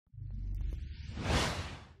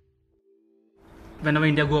whenever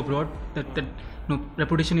India go abroad, that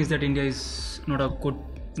reputation is that India is not a good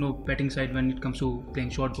batting side when it comes to playing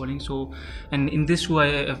short bowling. So, and in this show I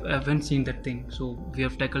haven't seen that thing. So we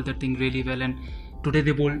have tackled that thing really well, and today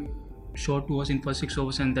they bowled short to us in first 6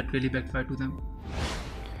 overs, and that really backfired to them.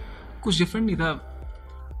 कुछ different नहीं था,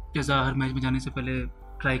 जैसा हर match में जाने से पहले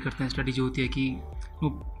try करते हैं, स्ट्रेटजी होती है कि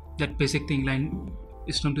that basic thing line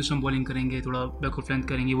stump to stump bowling करेंगे, थोड़ा बैकवर्ड फ्लैंक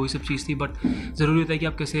करेंगे, वही सब चीज़ थी. बट ज़रूरी होता है कि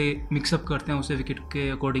आप कैसे मिक्सअप करते हैं उसे विकेट के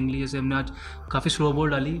अकॉर्डिंगली. जैसे हमने आज काफ़ी स्लो बॉल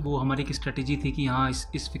डाली, वो हमारी की स्ट्रेटजी थी कि हाँ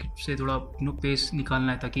इस विकेट से थोड़ा पेस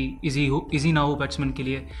निकालना है ताकि ईजी ना हो बैट्समैन के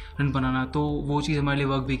लिए रन बनाना. तो वो चीज़ हमारे लिए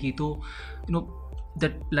वर्क भी की. तो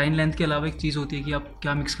दैट लाइन लेंथ के अलावा एक चीज़ होती है कि आप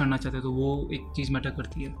क्या मिक्स करना चाहते हो, तो वो एक चीज़ मैटर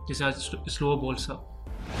करती है. जैसे आज स्लो बॉल सा,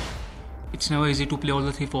 it's never easy to play all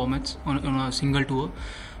the 3 formats on a single tour.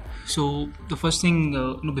 So the first thing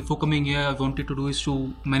before coming here I wanted to do is to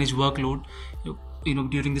manage workload.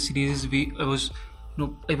 During the series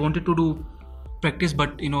I wanted to do practice,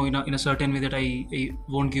 but in a certain way that I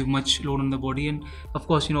won't give much load on the body. And of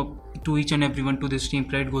course to each and everyone, to this team,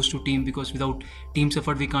 credit goes to team, because without team's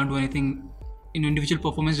effort we can't do anything. Individual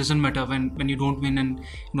performance doesn't matter when you don't win.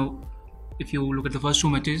 And if you look at the first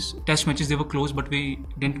 2 matches, test matches, they were close, but we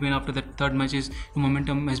didn't win. After that third matches, the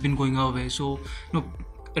momentum has been going our way. So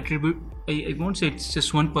I won't say it's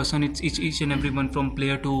just one person. It's each and everyone, from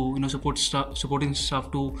player to supporting staff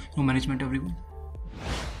to management, everyone.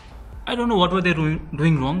 I don't know what were they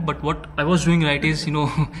doing wrong, but what I was doing right is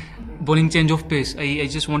bowling change of pace. I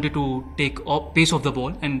just wanted to take pace of the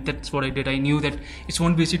ball, and that's what I did. I knew that it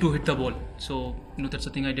won't be easy to hit the ball, so that's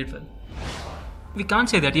the thing I did well. We can't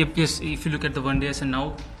say that. Yes, if you look at the one days and now,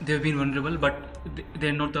 they've been vulnerable, but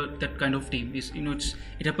they're not that kind of team.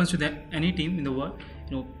 It happens with any team in the world.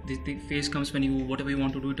 The phase comes when whatever you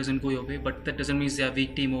want to do, it doesn't go your way, but that doesn't mean they're a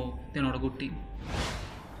weak team or they're not a good team.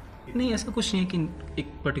 नहीं, ऐसा कुछ नहीं है कि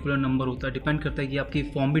एक particular number होता है. Depend करता है कि आपकी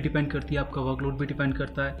फॉर्म भी डिपेंड करती है, आपका वर्कलोड भी डिपेंड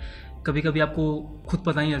करता है. कभी कभी आपको खुद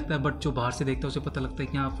पता नहीं लगता है, बट जो बाहर से देखता है उसे पता लगता है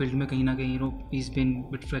कि हाँ फील्ड में कहीं ना कहीं इज बीन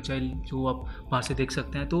बिट फ्रेजाइल, जो आप बाहर से देख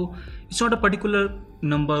सकते हैं. तो it's not a particular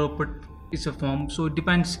number, but it's a form. So it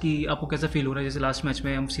depends कि आपको कैसा फील हो रहा है. जैसे लास्ट मैच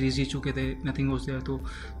में हम सीरीज जीत चुके थे, नथिंग वाज देयर, तो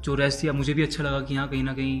जो रेस्ट दिया मुझे भी अच्छा लगा कि हाँ कहीं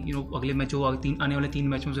ना कहीं अगले मैच जो आने वाले 3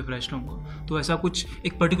 मैच में से फ्रेश रहूँगा. तो ऐसा कुछ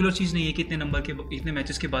एक पर्टिकुलर चीज़ नहीं है कि इतने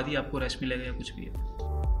मैचेस के बाद ही आपको रेस्ट मिलेगा या कुछ भी है.